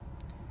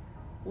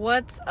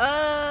What's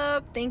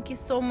up? Thank you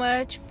so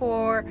much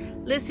for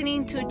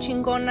listening to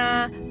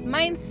Chingona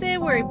Mindset,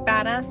 where a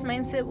badass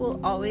mindset will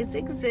always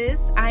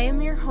exist. I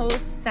am your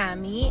host,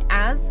 Sammy,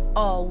 as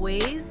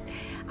always.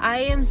 I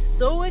am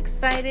so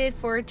excited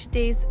for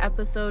today's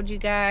episode, you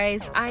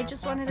guys. I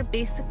just wanted to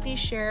basically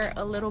share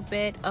a little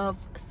bit of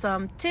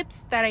some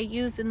tips that I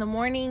use in the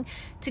morning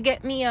to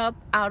get me up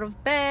out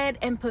of bed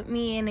and put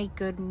me in a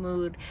good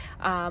mood.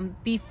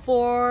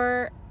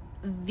 Before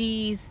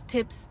these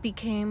tips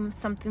became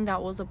something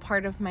that was a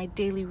part of my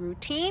daily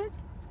routine,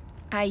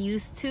 I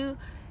used to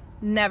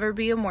never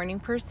be a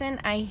morning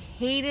person. I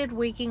hated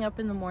waking up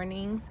in the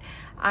mornings.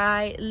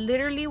 I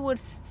literally would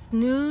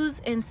snooze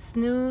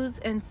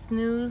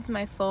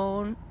my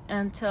phone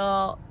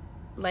until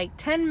like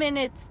 10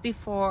 minutes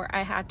before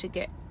I had to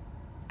get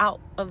out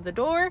of the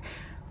door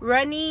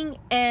running.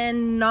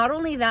 And not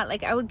only that,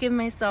 like I would give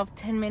myself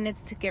 10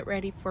 minutes to get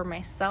ready for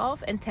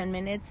myself and 10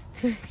 minutes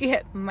to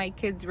get my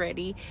kids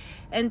ready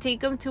and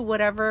take them to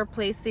whatever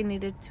place they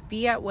needed to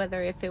be at,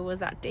 whether if it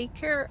was at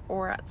daycare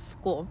or at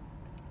school.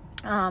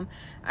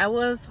 I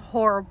was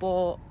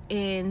horrible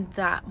in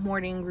that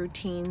morning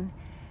routine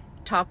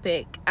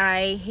topic.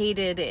 I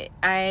hated it.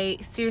 I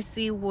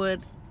seriously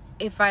would,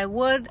 if I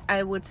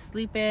would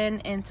sleep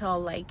in until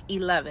like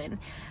 11.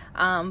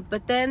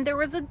 But then there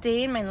was a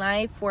day in my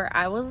life where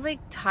I was like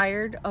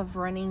tired of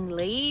running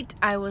late.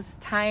 I was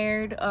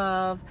tired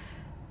of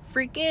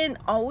freaking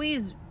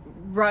always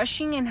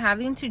rushing and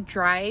having to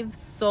drive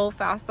so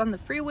fast on the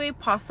freeway,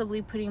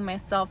 possibly putting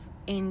myself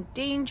in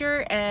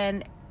danger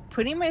and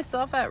putting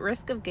myself at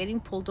risk of getting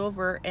pulled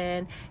over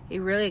and a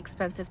really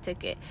expensive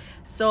ticket.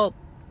 So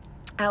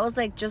I was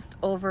like just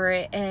over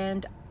it.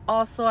 And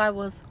also I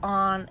was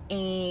on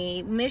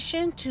a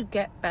mission to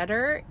get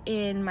better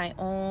in my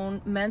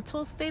own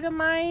mental state of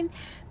mind,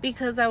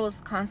 because I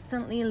was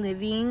constantly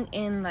living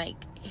in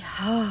like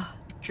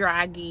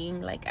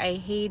dragging. Like I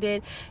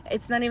hated,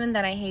 it's not even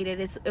that I hated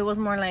it, it was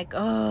more like,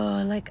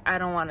 like I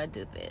don't want to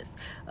do this,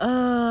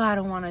 I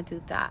don't want to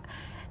do that.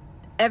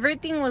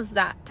 Everything was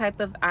that type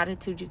of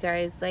attitude, you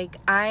guys. Like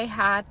I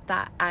had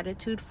that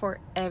attitude for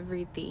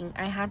everything.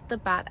 I had the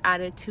bad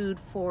attitude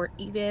for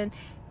even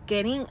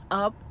getting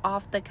up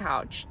off the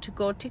couch to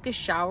go take a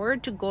shower,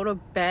 to go to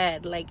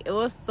bed. Like it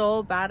was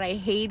so bad. I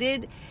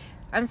hated,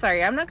 I'm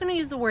sorry, I'm not going to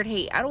use the word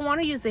hate. I don't want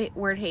to use the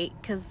word hate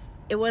because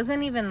it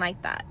wasn't even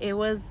like that. It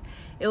was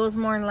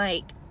more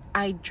like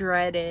I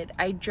dreaded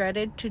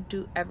to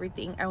do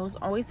everything. I was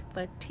always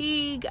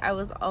fatigued. I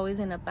was always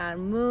in a bad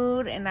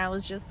mood, and I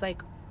was just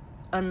like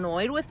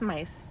annoyed with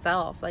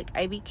myself. Like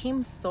I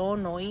became so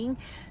annoying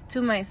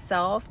to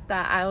myself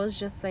that I was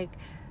just like,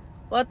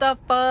 what the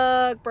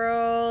fuck,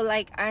 bro?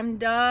 Like I'm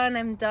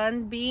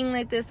done being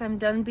like this. I'm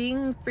done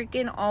being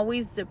freaking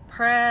always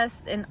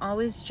depressed and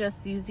always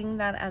just using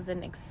that as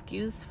an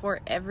excuse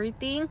for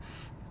everything,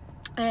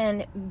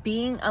 and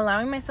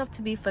allowing myself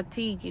to be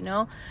fatigued, you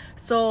know?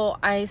 So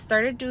I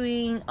started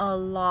doing a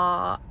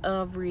lot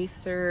of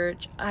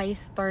research. I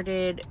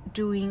started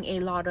doing a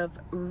lot of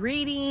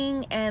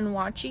reading and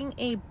watching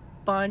a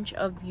bunch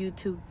of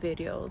YouTube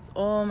videos.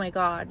 Oh my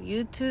God,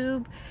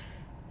 YouTube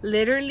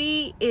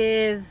literally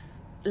is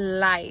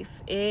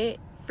life. It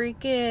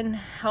freaking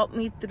helped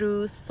me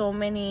through so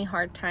many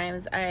hard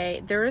times.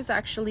 There is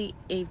actually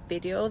a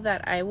video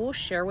that I will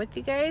share with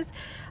you guys.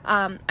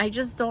 I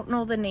just don't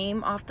know the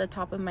name off the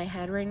top of my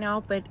head right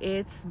now, but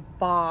it's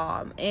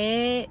bomb.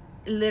 I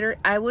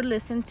would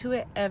listen to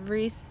it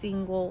every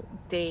single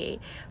day,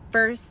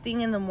 first thing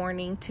in the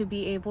morning, to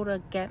be able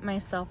to get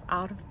myself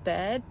out of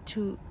bed,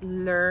 to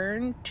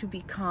learn to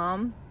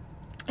become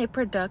a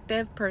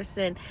productive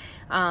person.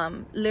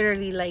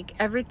 Literally, like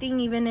everything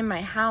even in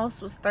my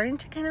house was starting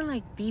to kind of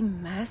like be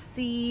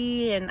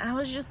messy, and I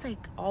was just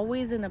like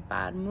always in a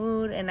bad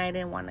mood, and I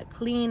didn't want to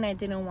clean, I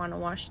didn't want to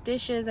wash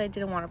dishes, I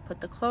didn't want to put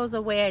the clothes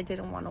away, I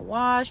didn't want to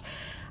wash.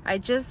 I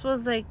just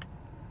was like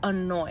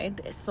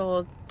annoyed.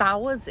 So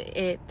that was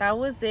it.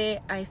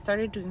 I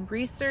started doing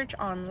research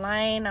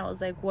online. I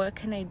was like, what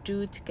can I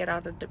do to get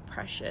out of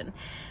depression?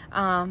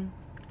 And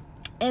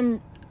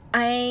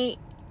I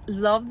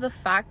love the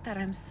fact that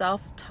I'm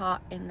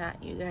self-taught in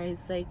that, you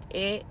guys. Like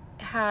it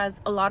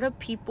has a lot of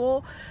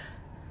people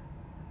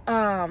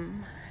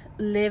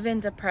live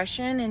in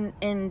depression,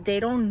 and they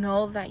don't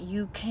know that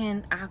you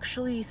can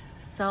actually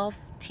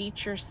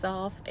self-teach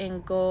yourself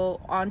and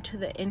go onto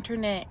the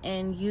internet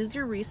and use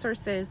your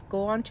resources.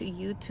 Go onto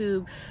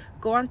YouTube,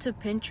 go onto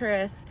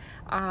Pinterest,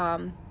 go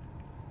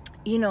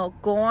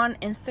on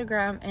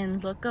Instagram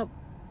and look up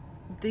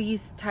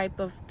these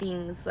type of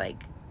things,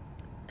 like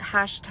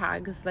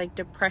hashtags like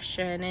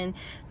depression, and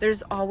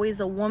there's always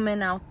a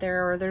woman out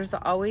there, or there's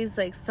always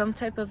like some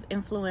type of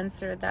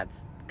influencer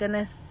that's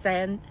gonna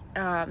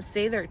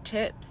say their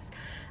tips,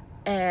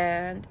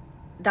 and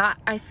that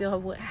I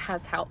feel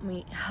has helped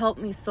me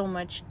so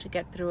much to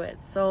get through it.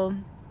 So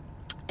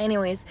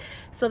anyways,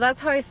 so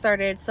that's how I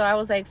started. So I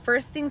was like,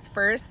 first things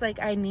first,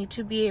 like I need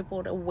to be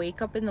able to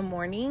wake up in the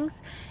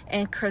mornings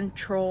and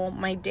control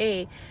my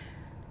day.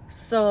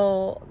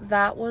 So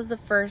that was the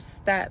first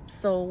step.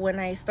 So when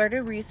I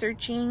started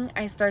researching,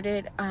 I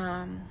started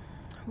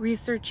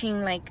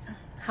researching like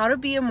how to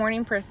be a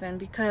morning person,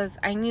 because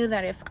I knew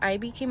that if I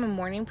became a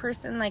morning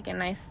person, like,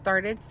 and I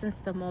started since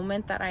the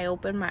moment that I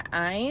opened my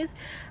eyes,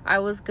 I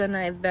was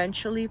gonna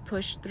eventually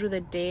push through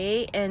the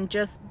day, and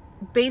just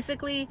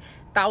basically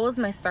that was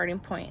my starting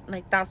point.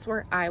 Like, that's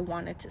where I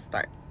wanted to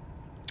start,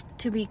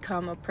 to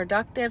become a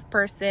productive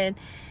person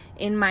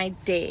in my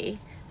day.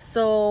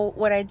 So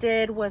what I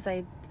did was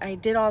I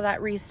did all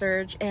that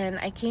research, and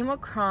I came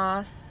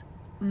across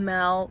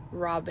Mel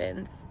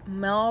Robbins.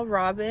 Mel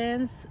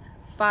Robbins,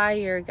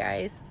 fire,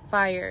 guys,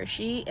 fire.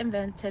 She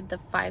invented the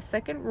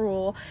 5-second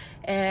rule,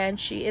 and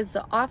she is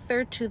the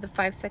author to the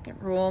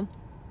 5-second rule.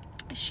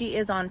 She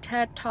is on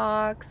TED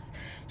Talks.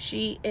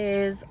 She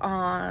is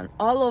on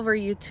all over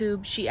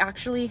YouTube. She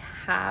actually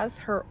has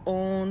her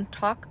own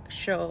talk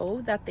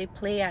show that they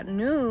play at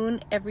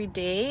noon every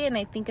day, and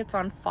I think it's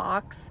on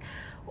Fox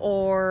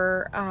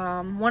or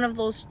one of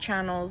those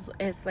channels.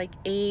 It's like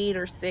 8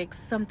 or 6,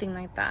 something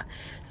like that.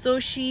 So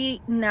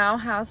she now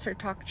has her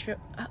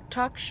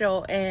talk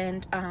show,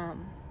 and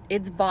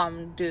it's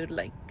bomb, dude.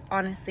 Like,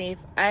 honestly,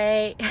 if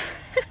I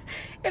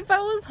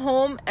was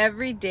home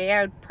every day,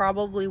 I would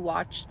probably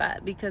watch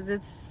that, because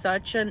it's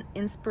such an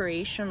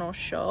inspirational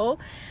show.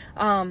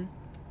 But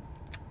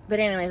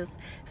anyways,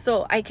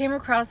 so I came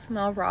across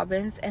Mel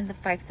Robbins and the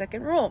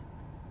 5-second rule.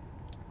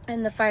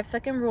 And the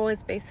 5-second rule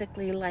is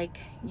basically like,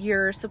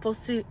 you're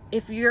supposed to,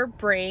 if your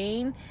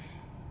brain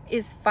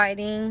is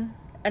fighting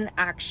an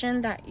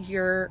action that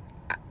you're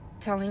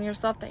telling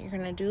yourself that you're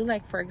going to do,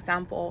 like, for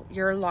example,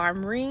 your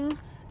alarm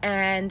rings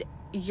and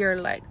you're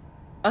like,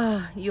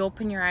 you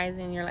open your eyes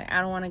and you're like,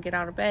 I don't want to get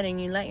out of bed,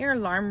 and you let your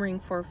alarm ring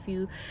for a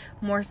few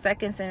more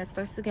seconds, and it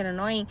starts to get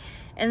annoying,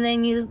 and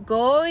then you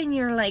go and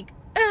you're like,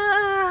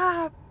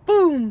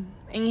 boom,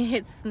 and you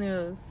hit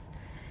snooze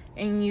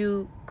and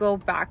you go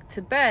back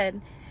to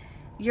bed.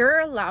 You're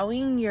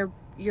allowing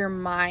your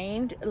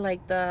mind,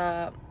 like,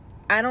 I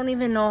don't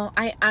even know,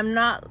 I'm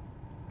not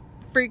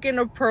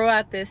freaking a pro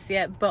at this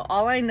yet, but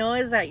all I know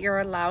is that you're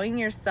allowing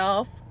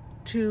yourself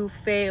to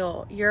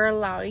fail. You're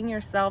allowing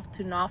yourself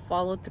to not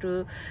follow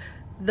through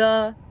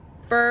the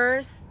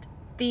first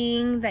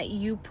thing that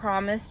you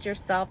promised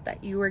yourself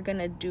that you were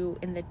gonna do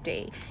in the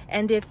day.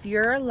 And if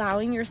you're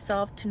allowing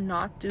yourself to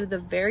not do the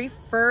very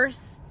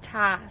first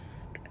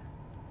task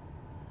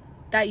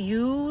that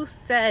you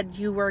said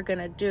you were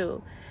gonna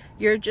do,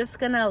 you're just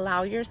gonna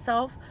allow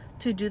yourself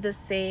to do the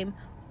same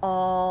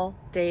all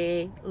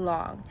day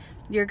long.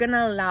 You're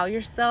gonna allow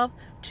yourself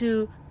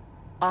to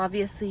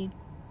obviously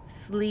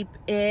sleep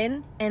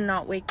in and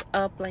not wake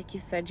up like you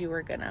said you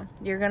were gonna.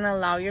 You're gonna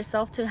allow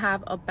yourself to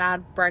have a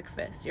bad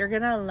breakfast. You're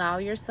gonna allow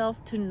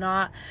yourself to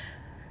not,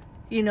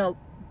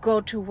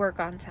 go to work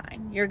on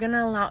time. You're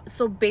gonna allow,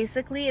 so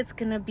basically it's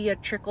gonna be a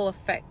trickle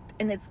effect,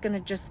 and it's gonna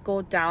just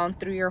go down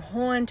through your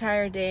whole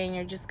entire day, and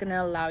you're just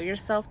gonna allow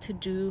yourself to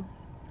do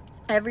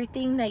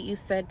everything that you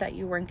said that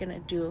you weren't gonna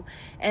do.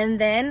 And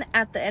then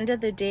at the end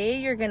of the day,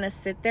 you're gonna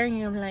sit there and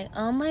you're like,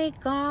 oh my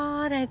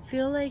god, I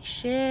feel like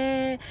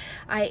shit,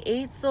 I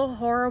ate so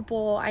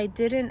horrible, I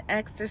didn't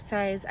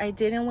exercise, I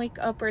didn't wake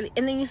up early.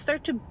 And then you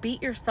start to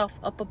beat yourself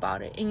up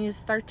about it, and you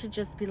start to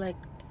just be like,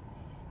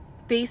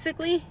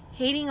 basically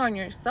hating on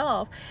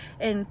yourself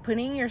and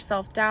putting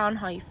yourself down,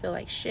 how you feel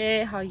like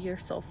shit, how you're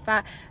so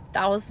fat.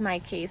 That was my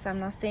case. I'm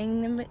not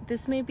saying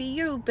this may be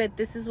you, but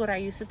this is what I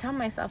used to tell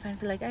myself. I'd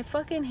be like, I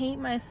fucking hate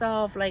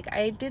myself. Like,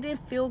 I didn't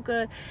feel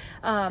good.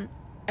 I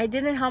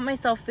didn't help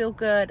myself feel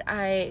good.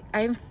 I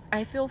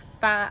feel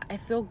fat. I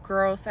feel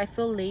gross. I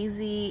feel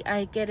lazy.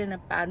 I get in a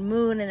bad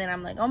mood, and then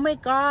I'm like, oh my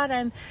god,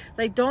 I'm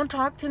like, don't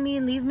talk to me,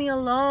 leave me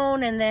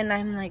alone. And then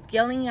I'm like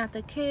yelling at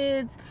the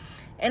kids,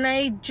 and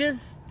I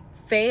just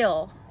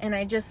fail.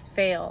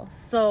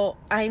 So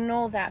I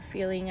know that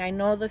feeling. I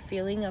know the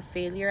feeling of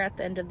failure at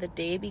the end of the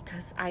day,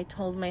 because I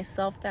told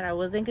myself that I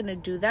wasn't going to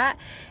do that,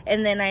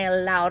 and then I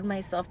allowed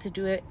myself to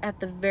do it at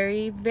the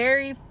very,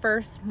 very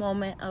first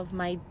moment of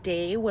my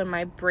day, when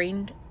my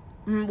brain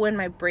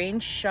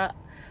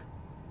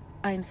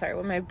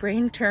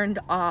turned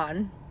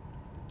on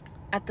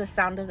at the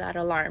sound of that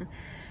alarm.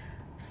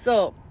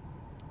 So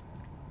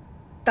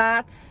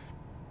that's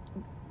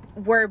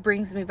where it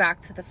brings me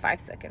back to the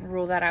 5-second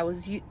rule that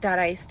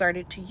I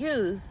started to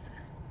use.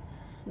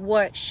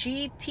 What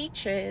she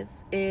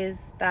teaches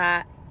is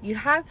that you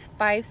have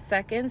 5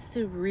 seconds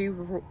to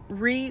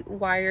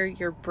rewire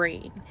your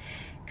brain,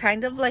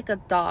 kind of like a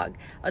dog.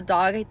 A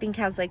dog, I think,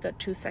 has like a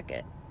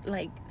 2-second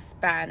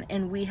span,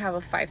 and we have a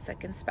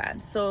 5-second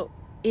span. So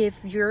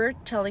if you're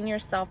telling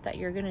yourself that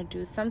you're gonna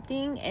do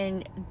something,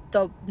 and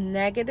the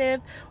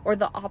negative or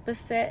the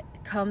opposite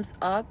comes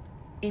up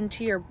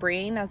into your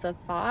brain as a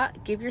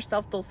thought, give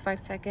yourself those 5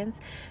 seconds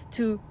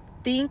to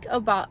think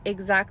about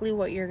exactly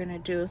what you're gonna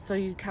do. So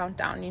you count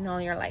down,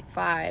 you're like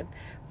 5,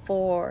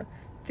 4,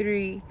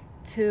 3,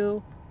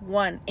 2,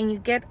 1, and you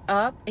get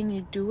up and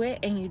you do it,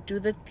 and you do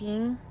the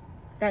thing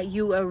that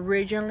you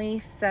originally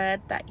said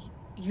that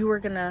you were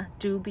gonna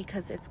do,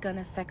 because it's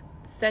gonna set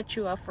set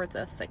you up for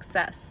the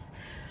success.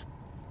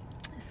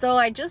 So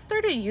I just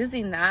started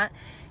using that,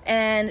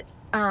 and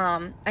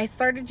I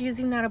started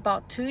using that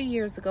about 2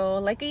 years ago,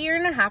 like a year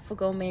and a half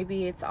ago,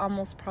 maybe. It's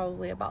almost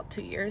probably about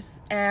 2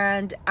 years.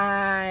 And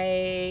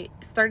I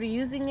started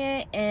using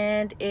it,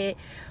 and it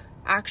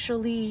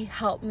actually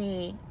helped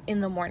me in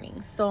the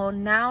morning. So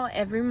now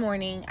every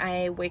morning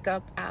I wake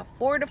up at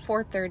 4 to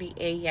 4:30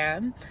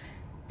 a.m.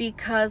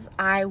 because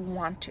I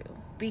want to.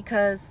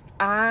 Because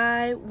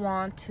I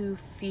want to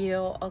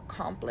feel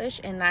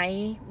accomplished, and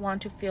I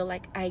want to feel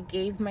like I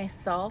gave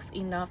myself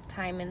enough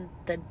time in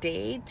the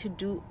day to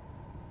do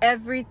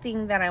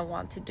everything that I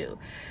want to do.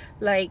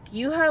 Like,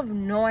 you have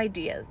no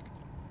idea.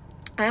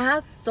 I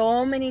have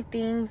so many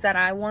things that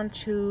I want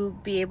to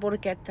be able to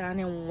get done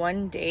in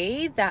one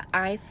day that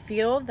I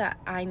feel that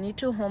I need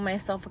to hold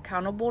myself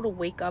accountable to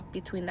wake up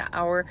between the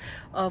hour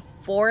of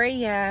 4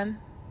 a.m.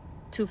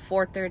 to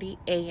 4:30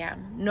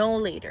 a.m. no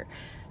later.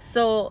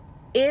 So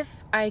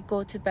if I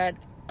go to bed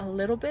a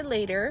little bit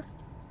later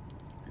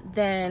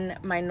than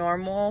my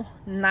normal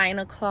 9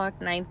 o'clock,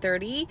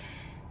 9:30,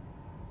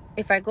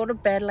 if I go to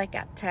bed like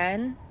at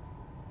 10:20,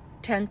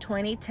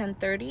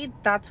 10:30,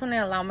 that's when I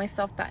allow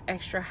myself that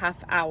extra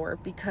half hour,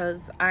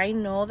 because I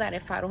know that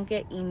if I don't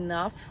get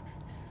enough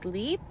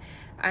sleep,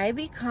 I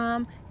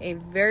become a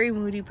very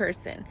moody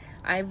person.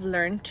 I've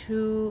learned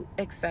to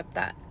accept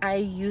that. I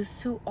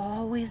used to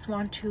always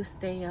want to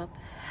stay up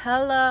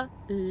hella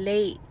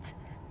late,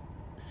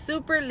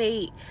 super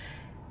late,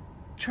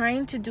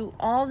 trying to do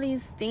all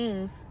these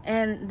things,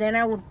 and then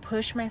I would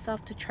push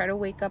myself to try to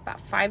wake up at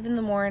 5 in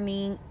the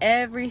morning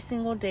every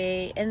single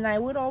day, and I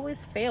would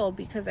always fail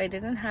because I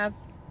didn't have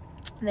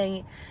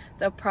the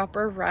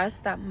proper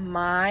rest that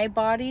my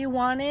body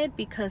wanted,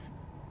 because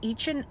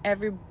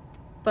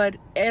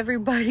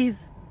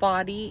everybody's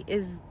body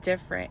is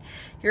different.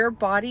 Your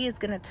body is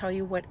going to tell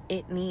you what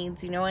it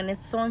needs, and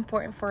it's so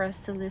important for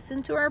us to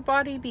listen to our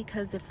body,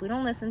 because if we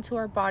don't listen to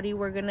our body,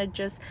 we're going to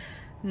just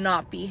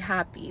not be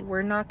happy.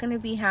 We're not going to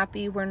be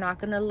happy. We're not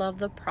going to love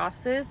the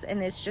process,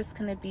 and it's just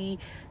going to be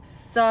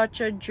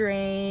such a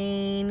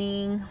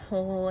draining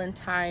whole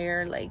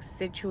entire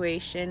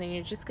situation, and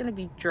you're just going to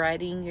be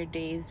dreading your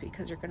days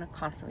because you're going to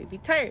constantly be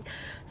tired.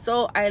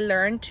 So I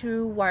learned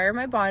to wire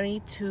my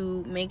body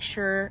to make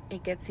sure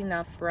it gets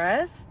enough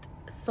rest,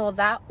 so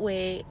that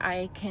way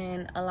I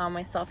can allow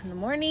myself in the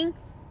morning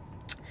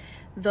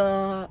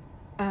the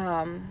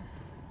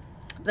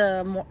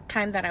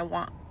time that I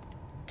want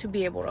to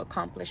be able to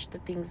accomplish the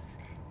things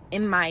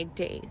in my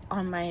day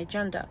on my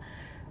agenda.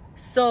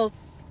 So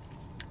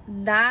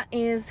that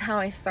is how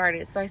I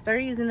started. So I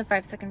started using the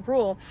 5-second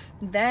rule.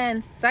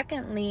 Then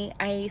secondly,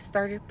 I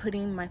started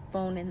putting my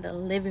phone in the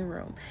living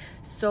room.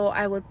 So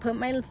I would put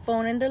my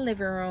phone in the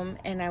living room,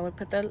 and I would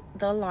put the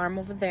alarm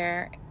over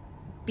there,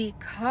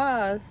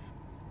 because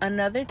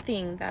another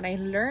thing that I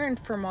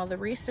learned from all the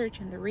research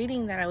and the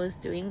reading that I was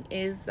doing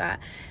is that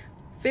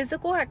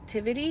physical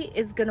activity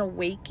is going to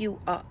wake you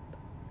up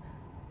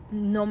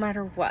no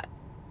matter what.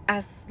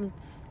 As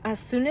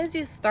soon as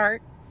you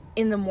start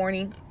in the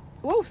morning,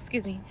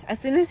 as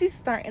soon as you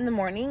start in the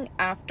morning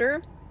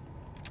after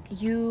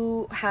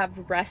you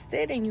have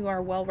rested and you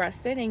are well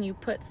rested, and you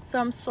put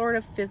some sort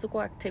of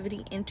physical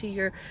activity into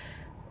your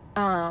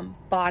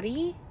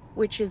body,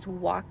 which is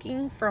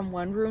walking from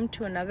one room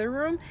to another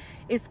room,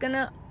 it's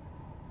gonna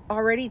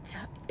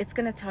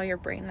tell your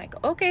brain, like,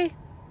 okay,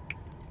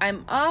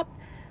 I'm up,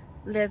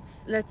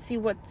 let's see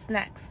what's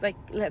next.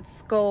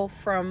 Let's go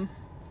from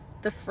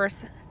the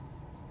first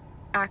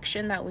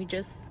action that we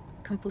just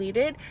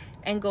completed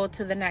and go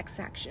to the next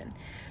action.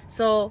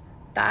 So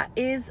that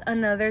is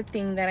another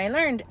thing that I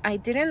learned. I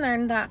didn't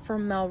learn that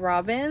from Mel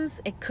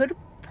Robbins. It could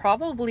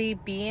probably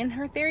be in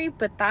her theory,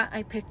 but that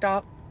I picked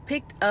up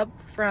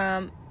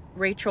from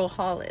Rachel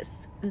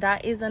Hollis.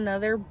 That is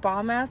another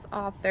bomb-ass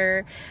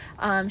author.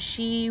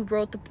 She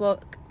wrote the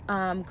book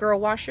Girl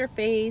Wash Your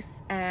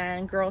Face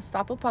and Girl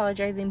Stop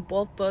Apologizing.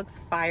 Both books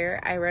fire.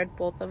 I read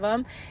both of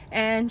them.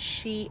 And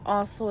she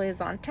also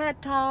is on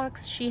TED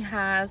Talks. She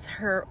has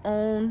her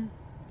own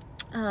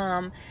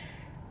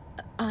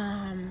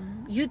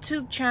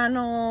YouTube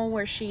channel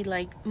where she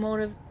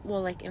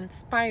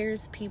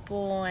inspires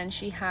people, and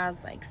she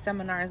has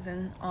seminars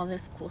and all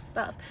this cool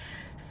stuff.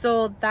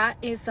 So that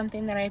is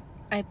something that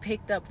I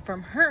picked up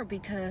from her,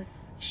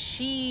 because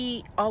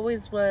she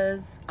always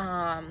was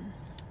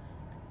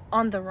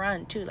on the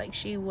run too.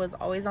 She was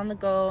always on the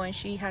go, and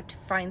she had to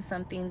find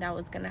something that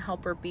was going to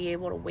help her be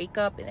able to wake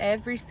up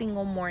every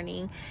single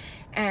morning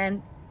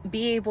and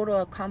be able to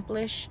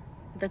accomplish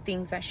the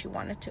things that she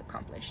wanted to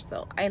accomplish.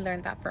 So I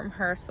learned that from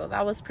her, so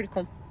that was pretty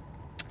cool.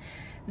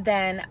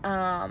 Then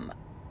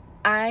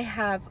I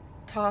have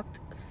talked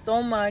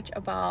so much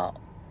about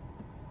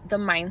the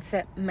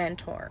mindset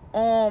mentor.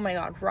 Oh my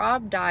god,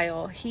 Rob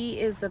Dial. He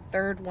is the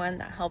third one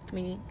that helped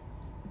me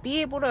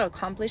be able to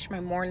accomplish my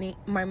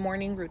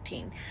morning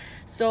routine.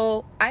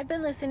 So I've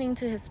been listening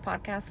to his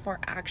podcast for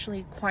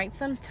actually quite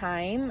some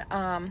time.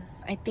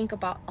 I think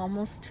about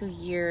almost 2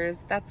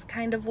 years. That's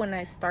kind of when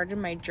I started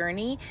my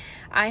journey.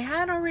 I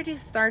had already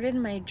started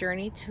my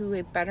journey to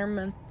a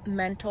better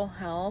mental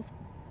health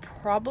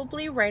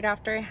probably right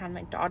after I had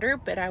my daughter,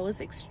 but I was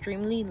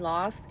extremely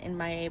lost in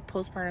my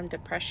postpartum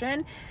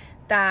depression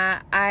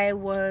that I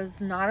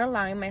was not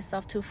allowing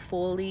myself to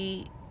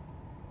fully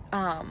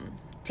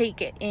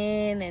take it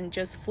in and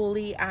just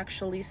fully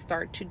actually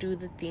start to do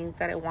the things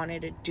that I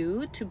wanted to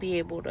do to be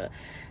able to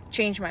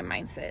change my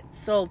mindset.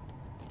 So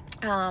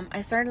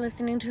I started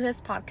listening to his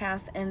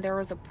podcast, and there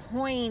was a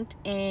point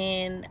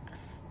in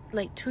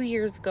like 2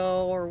 years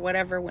ago or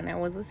whatever when I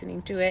was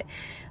listening to it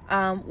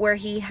where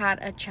he had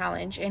a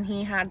challenge, and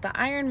he had the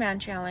Ironman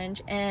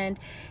challenge, and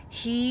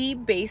he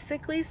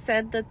basically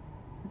said that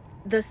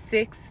the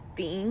 6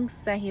 things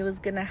that he was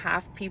gonna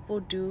have people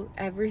do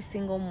every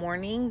single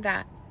morning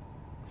that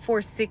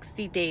for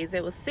 60 days.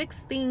 It was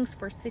 6 things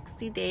for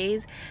 60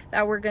 days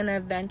that were gonna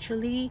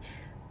eventually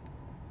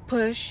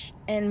push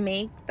and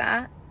make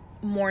that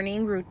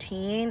morning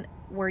routine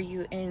where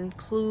you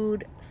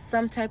include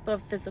some type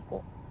of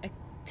physical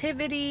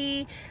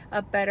activity,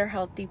 a better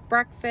healthy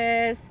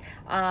breakfast,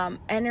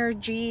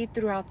 energy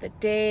throughout the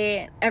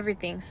day,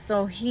 everything.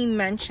 So he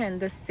mentioned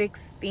the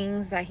 6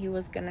 things that he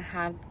was gonna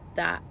have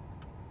that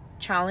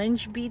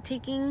challenge be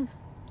taking,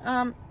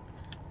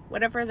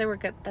 whatever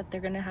that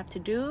they're gonna have to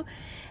do.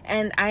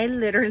 And I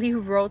literally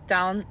wrote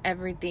down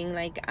everything.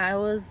 Like, I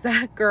was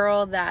that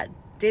girl that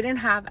didn't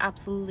have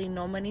absolutely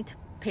no money to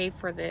pay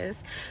for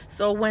this.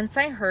 So once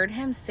I heard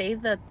him say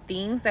the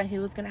things that he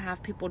was gonna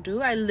have people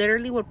do, I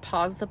literally would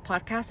pause the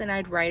podcast and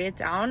I'd write it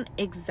down,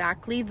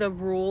 exactly the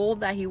rule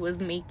that he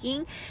was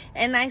making.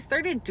 And I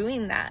started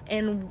doing that.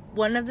 And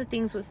one of the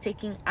things was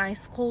taking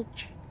ice cold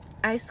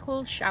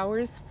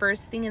showers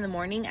first thing in the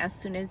morning as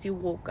soon as you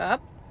woke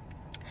up,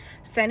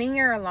 setting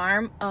your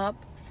alarm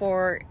up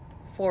for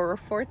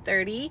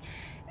 4:30,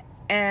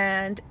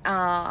 and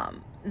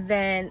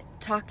then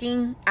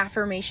talking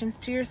affirmations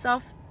to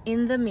yourself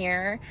in the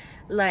mirror,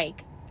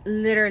 like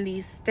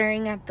literally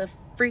staring at your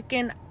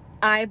freaking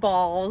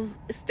eyeballs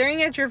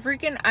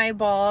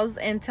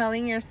and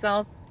telling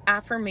yourself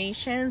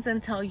affirmations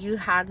until you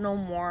had no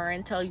more,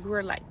 until you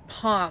were like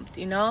pumped,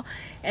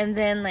 and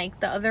then like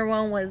the other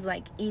one was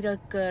like eat a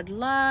good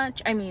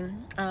lunch, eat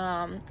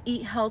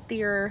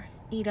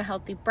a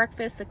healthy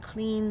breakfast, a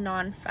clean,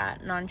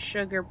 non-fat,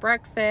 non-sugar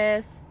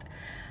breakfast,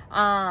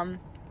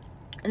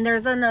 and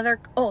there's another,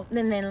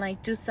 and then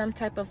like do some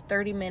type of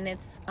 30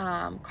 minutes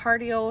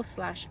cardio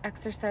 /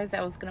 exercise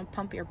that was gonna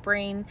pump your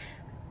blood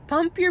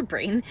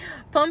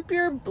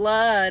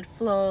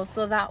flow,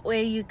 so that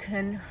way you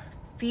can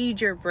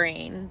feed your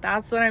brain.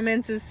 That's what I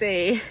meant to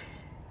say.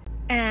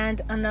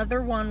 And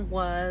another one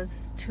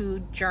was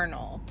to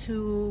journal,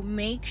 to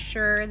make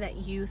sure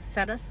that you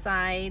set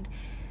aside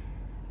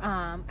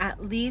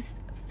at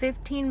least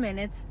 15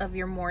 minutes of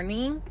your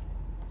morning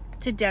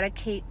to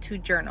dedicate to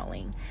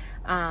journaling.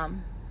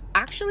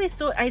 Actually,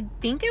 so I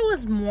think it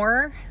was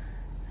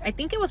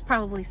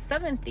probably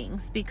 7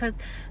 things, because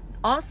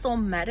also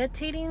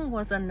meditating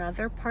was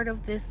another part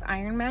of this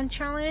Ironman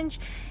challenge,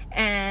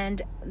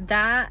 and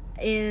that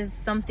is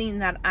something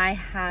that I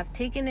have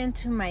taken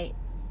into my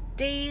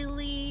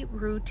daily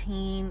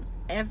routine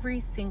every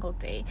single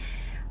day,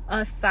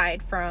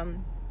 aside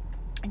from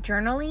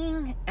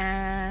journaling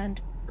and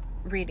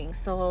reading.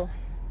 So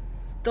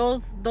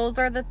those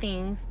are the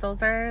things.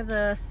 Those are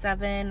the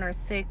 7 or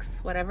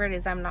 6, whatever it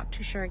is. I'm not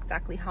too sure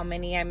exactly how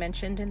many I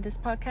mentioned in this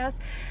podcast,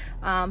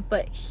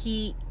 but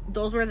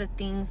those were the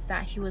things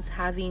that he was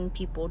having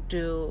people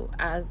do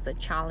as the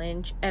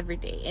challenge every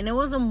day. And it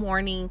was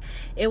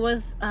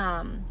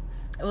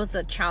it was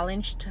a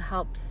challenge to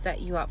help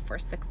set you up for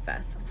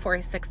success, for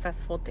a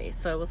successful day.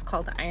 So it was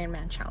called the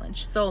Ironman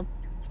challenge. So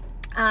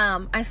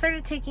I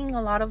started taking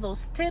a lot of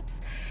those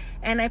tips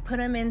and I put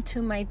them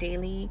into my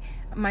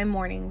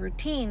morning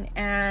routine.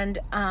 And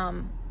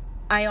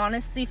I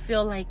honestly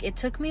feel like it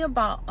took me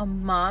about a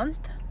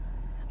month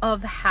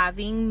of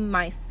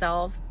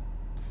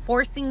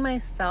forcing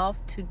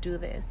myself to do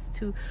this,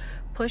 to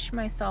push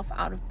myself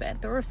out of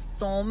bed. There were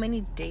so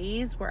many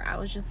days where I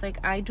was just like,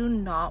 I do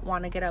not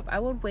want to get up. I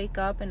would wake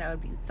up and I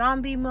would be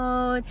zombie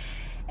mode,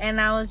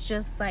 and I was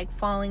just like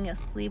falling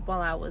asleep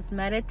while I was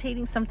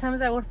meditating.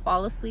 Sometimes I would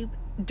fall asleep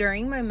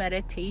during my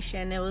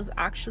meditation. It was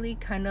actually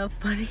kind of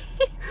funny.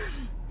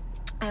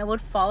 I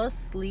would fall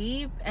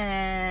asleep,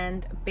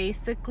 and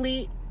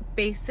basically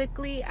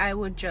I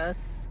would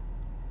just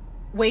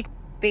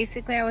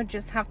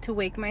have to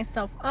wake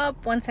myself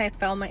up once I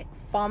feel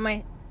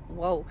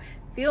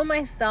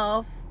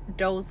myself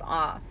doze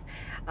off.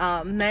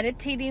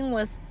 Meditating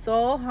was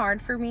so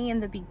hard for me in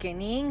the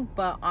beginning,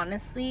 but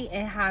honestly,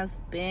 it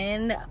has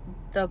been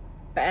the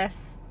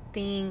best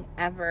thing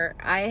ever.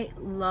 I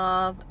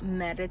love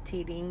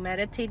meditating.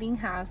 Meditating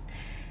has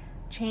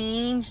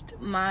changed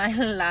my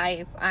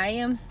life. I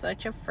am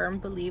such a firm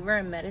believer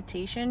in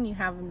meditation. You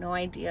have no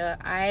idea.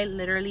 I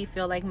literally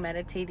feel like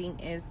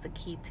meditating is the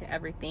key to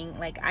everything.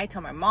 Like, I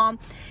tell my mom,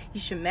 you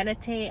should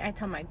meditate. I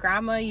tell my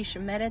grandma, you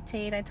should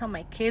meditate. I tell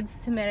my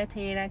kids to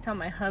meditate. I tell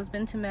my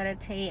husband to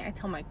meditate. I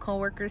tell my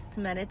coworkers to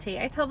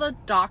meditate. I tell the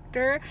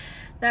doctor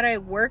that I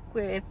work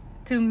with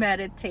to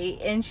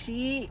meditate.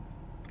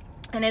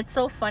 And it's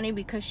so funny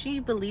because she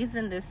believes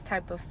in this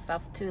type of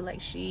stuff too. Like,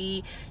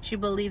 she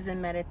believes in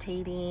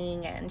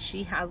meditating, and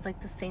she has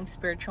like the same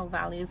spiritual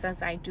values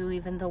as I do.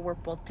 Even though we're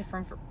both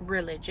different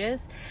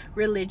religions,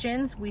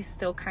 we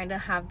still kind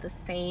of have the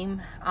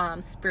same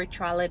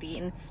spirituality,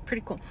 and it's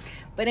pretty cool.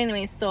 But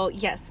anyway, so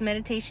yes,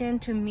 meditation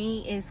to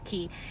me is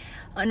key.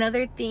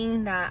 Another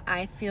thing that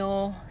I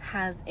feel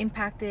has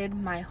impacted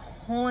my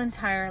whole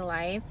entire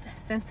life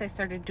since I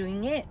started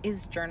doing it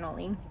is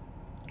journaling.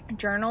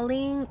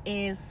 Journaling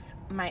is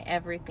my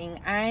everything.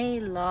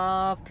 I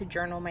love to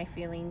journal my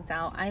feelings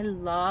out. I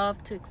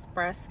love to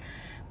express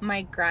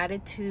my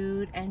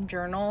gratitude and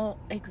journal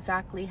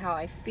exactly how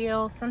I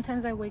feel.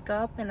 Sometimes I wake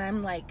up and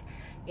I'm like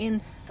in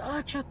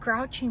such a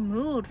grouchy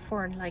mood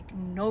for like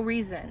no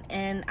reason,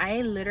 and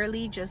I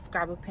literally just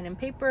grab a pen and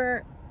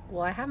paper.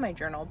 Well, I have my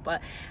journal,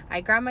 but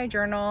I grab my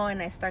journal and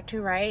I start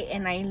to write,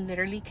 and I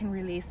literally can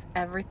release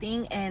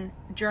everything. And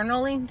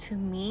journaling to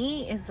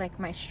me is like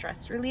my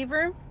stress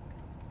reliever.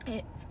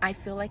 I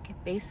feel like it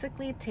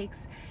basically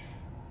takes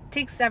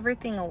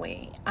everything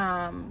away.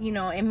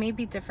 It may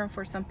be different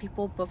for some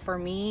people, but for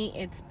me,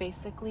 it's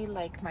basically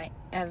like my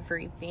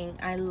everything.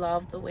 I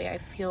love the way I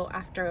feel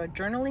after a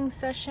journaling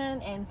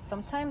session, and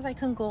sometimes I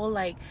can go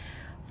like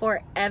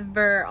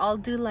forever. I'll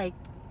do like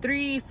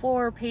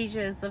 3-4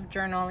 pages of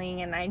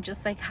journaling, and I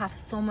just like have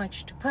so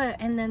much to put.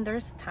 And then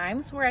there's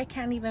times where I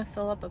can't even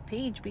fill up a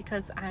page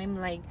because I'm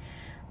like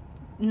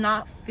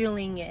not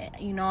feeling it.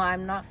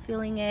 I'm not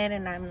feeling it,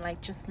 and I'm like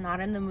just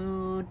not in the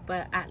mood.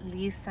 But at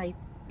least I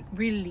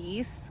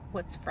release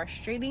what's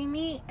frustrating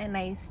me, and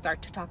I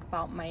start to talk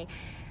about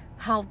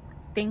how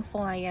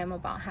thankful I am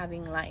about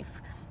having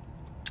life.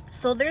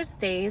 So there's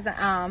days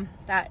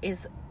that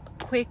is a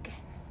quick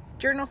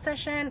journal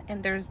session,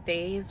 and there's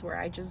days where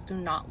I just do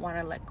not want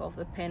to let go of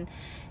the pen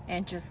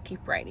and just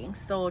keep writing.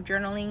 So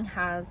journaling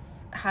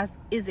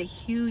is a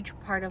huge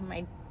part of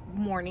my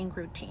morning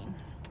routine.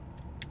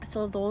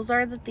 So those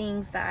are the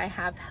things that I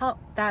have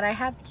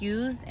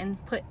used and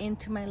put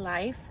into my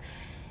life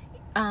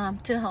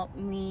to help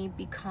me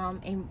become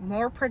a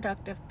more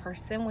productive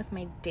person with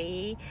my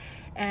day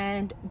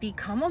and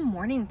become a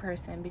morning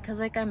person. Because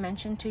like I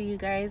mentioned to you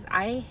guys,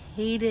 I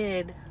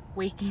hated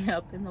waking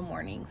up in the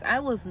mornings. I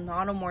was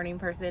not a morning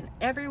person.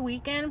 Every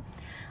weekend,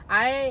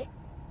 I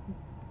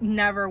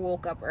never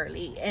woke up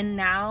early, and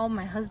now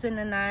my husband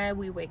and I,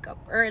 we wake up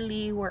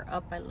early. We're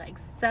up at like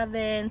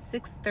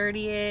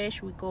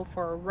 6:30ish. We go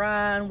for a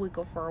run, we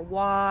go for a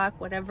walk,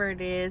 whatever it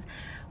is.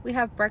 We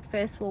have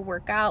breakfast, we'll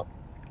work out,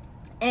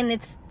 and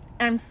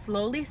I'm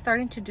slowly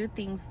starting to do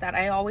things that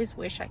I always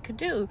wish I could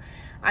do.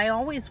 I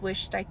always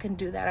wished I could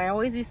do that. I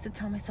always used to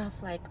tell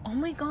myself like, oh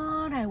my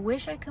God, I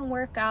wish I can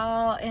work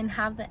out and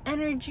have the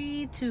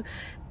energy to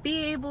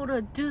be able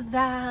to do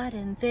that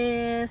and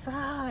this.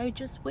 I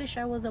just wish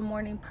I was a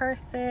morning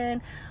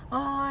person.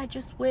 I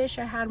just wish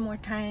I had more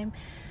time.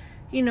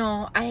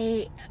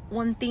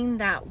 One thing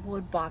that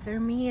would bother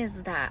me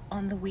is that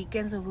on the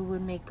weekends when we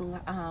would make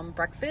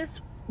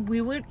breakfast,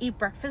 we would eat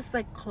breakfast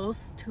like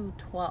close to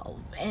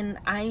 12, and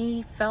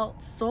I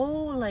felt so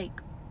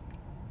like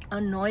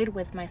annoyed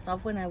with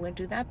myself when I would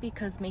do that,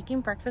 because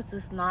making breakfast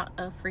is not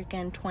a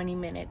freaking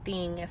 20-minute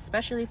thing,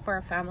 especially for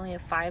a family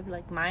of 5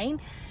 like mine.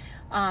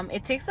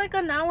 It takes like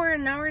an hour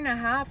and a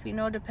half,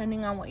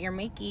 depending on what you're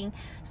making.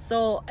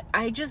 So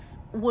I just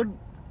would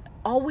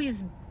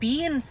always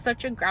be in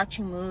such a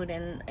grouchy mood,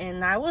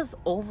 and I was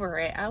over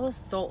it. I was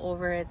so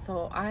over it.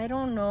 So I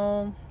don't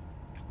know.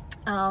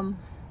 I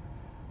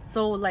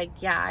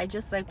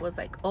just like was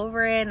like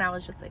over it, and I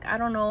was just like, I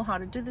don't know how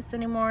to do this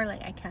anymore.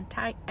 Like, I can't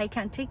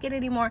take it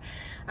anymore.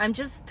 I'm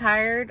just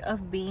tired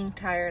of being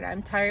tired.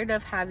 I'm tired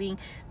of having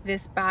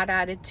this bad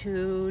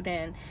attitude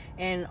and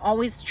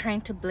always trying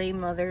to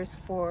blame others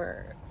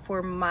for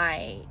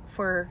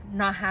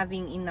not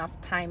having enough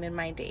time in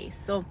my day.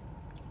 So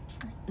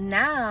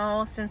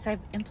now, since I've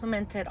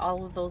implemented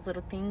all of those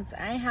little things,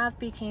 I have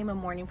became a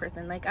morning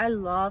person. Like, I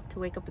love to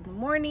wake up in the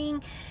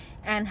morning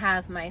and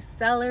have my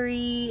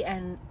celery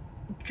and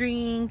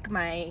drink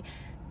my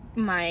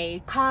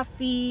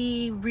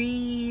coffee,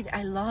 read.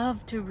 I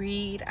love to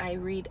read. I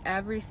read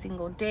every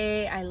single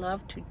day. I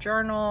love to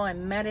journal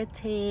and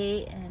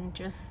meditate and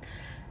just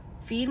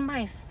feed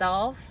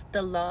myself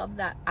the love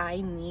that I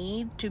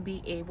need to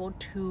be able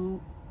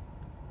to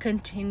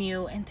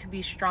continue and to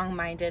be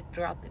strong-minded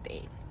throughout the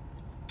day.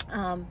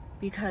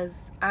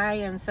 Because I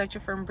am such a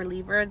firm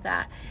believer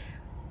that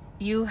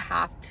you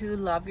have to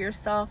love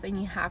yourself and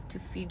you have to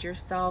feed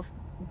yourself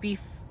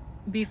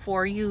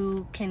before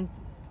you can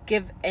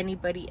give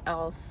anybody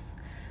else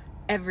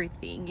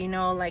everything,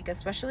 like,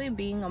 especially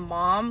being a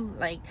mom.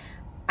 Like,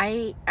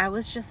 I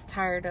was just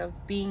tired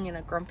of being in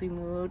a grumpy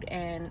mood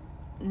and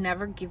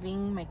never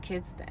giving my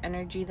kids the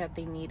energy that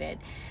they needed.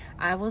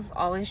 I was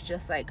always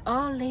just like,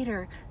 oh,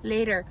 later,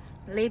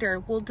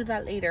 we'll do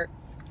that later.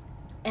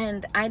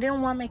 And I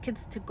didn't want my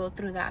kids to go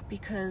through that,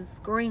 because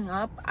growing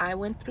up, I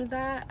went through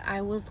that.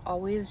 I was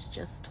always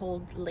just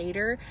told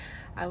later.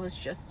 I was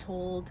just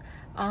told,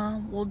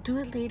 we'll do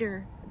it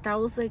later. That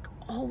was like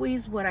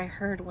always what I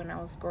heard when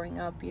I was growing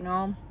up,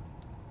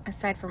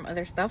 aside from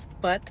other stuff.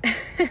 But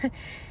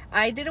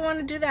I didn't want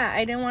to do that.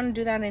 I didn't want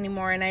to do that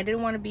anymore. And I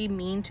didn't want to be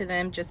mean to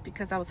them just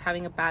because I was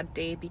having a bad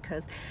day,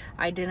 because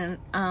I didn't,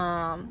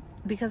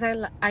 because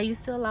I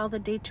used to allow the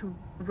day to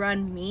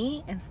run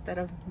me instead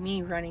of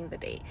me running the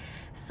day.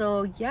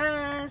 So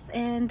yes,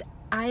 and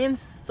I am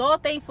so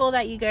thankful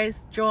that you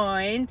guys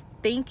joined.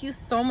 Thank you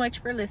so much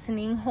for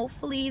listening.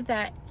 Hopefully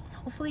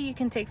you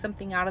can take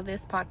something out of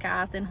this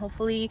podcast, and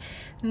hopefully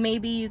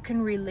maybe you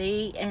can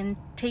relate and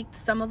take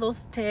some of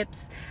those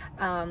tips.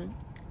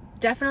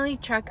 Definitely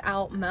check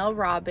out Mel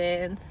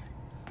Robbins,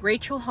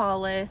 Rachel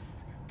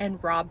Hollis,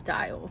 and Rob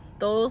Dial.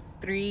 Those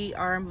 3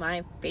 are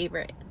my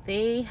favorite.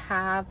 They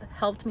have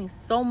helped me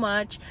so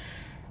much,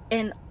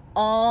 and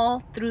all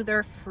through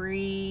their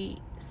free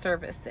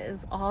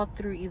services, all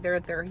through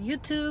either their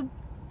YouTube,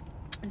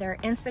 their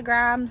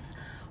Instagrams,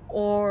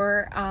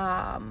 or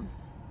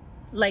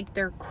like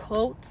their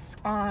quotes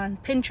on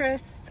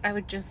Pinterest. I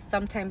would just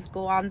sometimes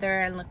go on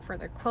there and look for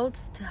their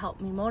quotes to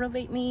help me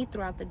motivate me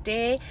throughout the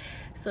day.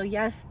 So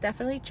yes,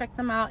 definitely check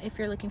them out if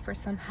you're looking for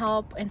some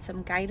help and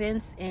some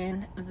guidance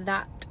in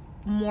that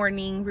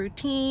morning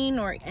routine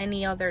or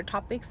any other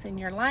topics in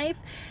your life.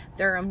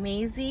 They're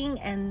amazing.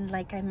 And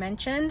like I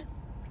mentioned,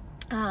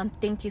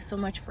 thank you so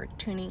much for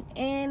tuning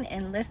in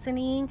and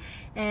listening,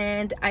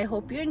 and I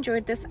hope you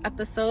enjoyed this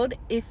episode.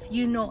 If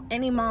you know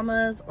any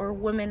mamas or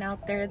women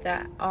out there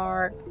that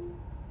are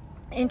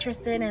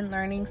interested in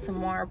learning some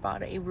more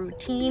about a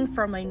routine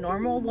from a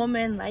normal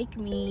woman like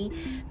me,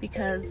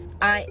 because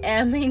I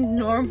am a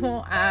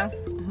normal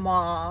ass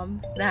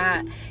mom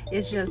that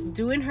is just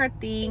doing her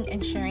thing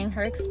and sharing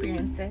her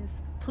experiences,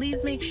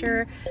 please make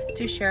sure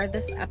to share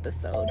this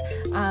episode.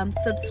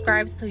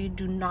 Subscribe so you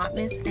do not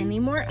miss any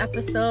more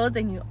episodes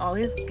and you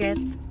always get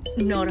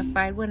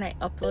notified when I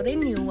upload a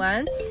new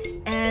one.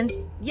 And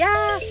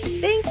yes,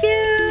 thank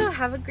you.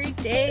 Have a great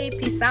day.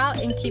 Peace out,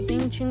 and keep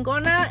being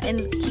chingona and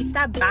keep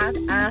that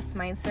badass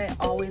mindset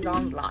always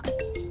on lock.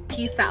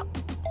 Peace out.